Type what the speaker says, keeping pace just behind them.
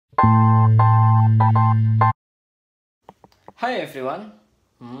Hi everyone.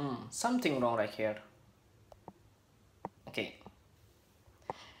 Something wrong right here. Okay.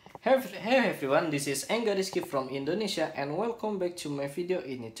 Hey everyone, this is Angga from Indonesia and welcome back to my video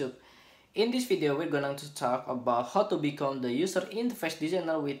in YouTube. In this video, we're going to talk about how to become the user interface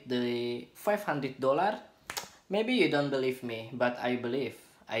designer with the $500. Maybe you don't believe me, but I believe.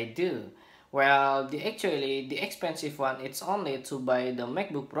 I do. Well, the expensive one, it's only to buy the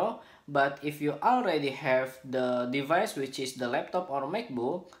MacBook Pro, but if you already have the device, which is the laptop or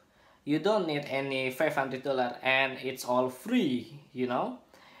MacBook, you don't need any $500 and it's all free.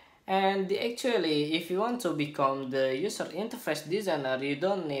 And if you want to become the user interface designer, you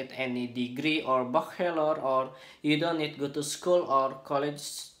don't need any degree or bachelor, or you don't need go to school or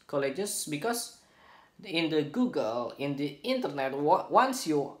colleges, because in the Google, in the internet, once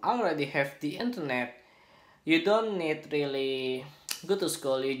you already have the internet, you don't need really go to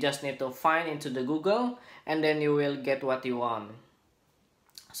school. You just need to find into the Google and then you will get what you want.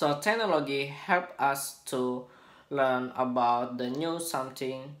 So technology help us to learn about the new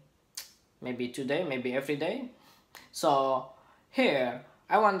something, maybe today, maybe every day. So here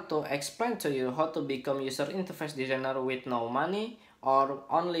I want to explain to you how to become user interface designer with no money or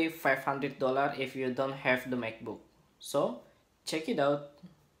only $500 if you don't have the MacBook. So check it out.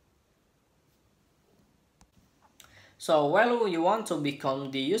 So while you want to become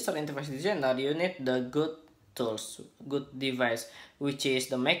the user interface designer, you need the good tools, good device, which is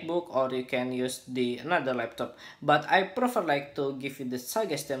the MacBook, or you can use the another laptop. But I prefer like to give you the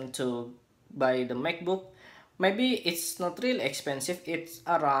suggestion to buy the MacBook. Maybe it's not really expensive, it's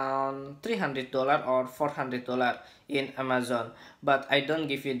around $300 or $400 in Amazon. But I don't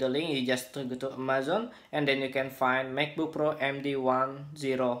give you the link, you just go to Amazon and then you can find MacBook Pro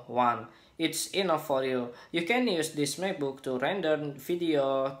MD101. It's enough for you. You can use this MacBook to render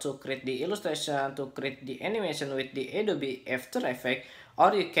video, to create the illustration, to create the animation with the Adobe After Effects,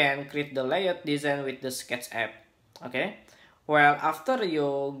 or you can create the layout design with the Sketch app. Okay? Well, after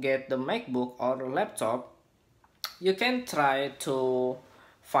you get the MacBook or laptop, you can try to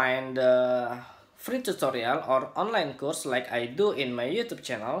find the free tutorial or online course like I do in my YouTube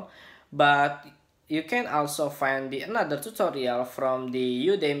channel, but you can also find the another tutorial from the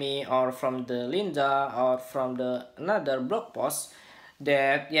Udemy or from the Linda or from the another blog post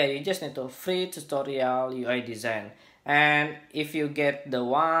that you just need a free tutorial UI design. And if you get the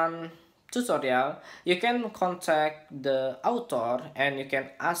one tutorial, you can contact the author and you can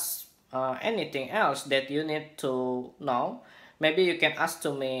ask anything else that you need to know. Maybe you can ask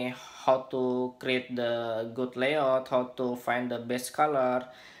to me how to create the good layout, how to find the best color.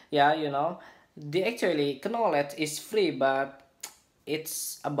 The knowledge is free, but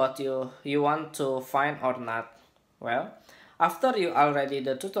it's about you want to find or not. Well, after you already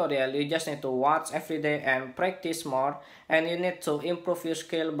the tutorial, you just need to watch every day and practice more, and you need to improve your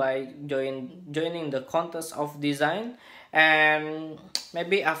skill by joining the contest of design. And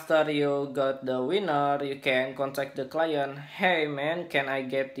maybe after you got the winner, you can contact the client. Hey man, can I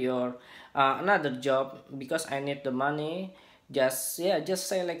get your another job because I need the money? Just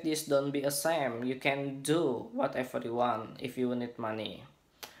say like this, don't be ashamed. You can do whatever you want if you need money.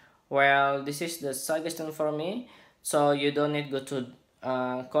 Well, this is the suggestion for me. So you don't need to go to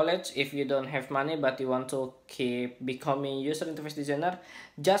college if you don't have money but you want to keep becoming user interface designer.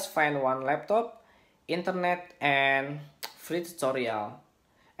 Just find one laptop, internet, and free tutorial.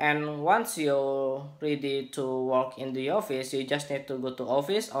 And once you're ready to work in the office, you just need to go to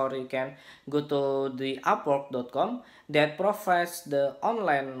office, or you can go to the upwork.com that provides the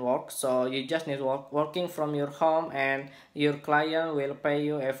online work. So you just need working from your home and your client will pay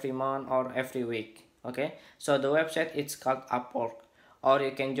you every month or every week. Okay, so the website it's called Upwork, or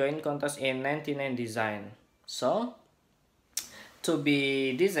you can join contest in 99 Design. So to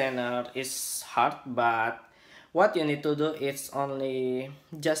be designer is hard, but what you need to do is only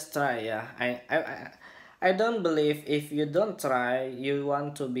just try. I don't believe if you don't try you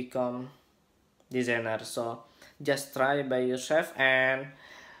want to become designer. So just try by yourself and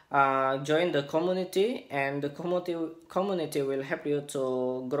join the community, and the community will help you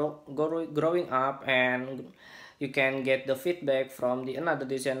to growing up, and you can get the feedback from the another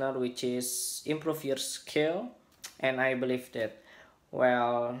designer which is improve your skill. And I believe that,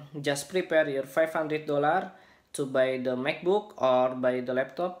 well, just prepare your $500 to buy the MacBook or buy the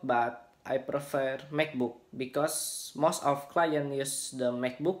laptop, but I prefer MacBook because most of clients use the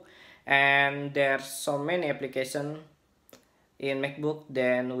MacBook and there's so many applications in MacBook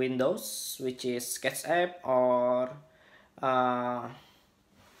than Windows, which is Sketch app, or I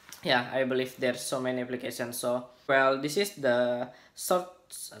believe there's so many applications. So well, this is the short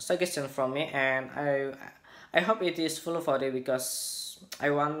suggestion from me, and I hope it is useful for you because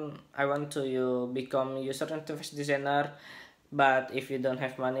I want to you become user interface designer. But if you don't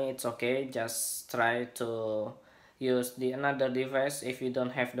have money, it's okay. Just try to use the another device. If you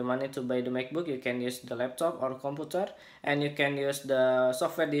don't have the money to buy the MacBook, you can use the laptop or computer, and you can use the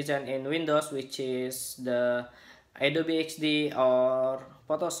software design in Windows, which is the Adobe XD or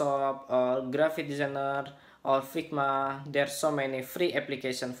Photoshop or Graphic Designer or Figma. There's so many free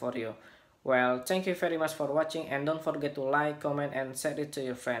applications for you. Well, thank you very much for watching, and don't forget to like, comment, and share it to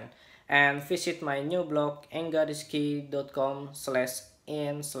your friend. And visit my new blog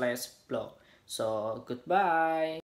angga.com/in/blog. So goodbye.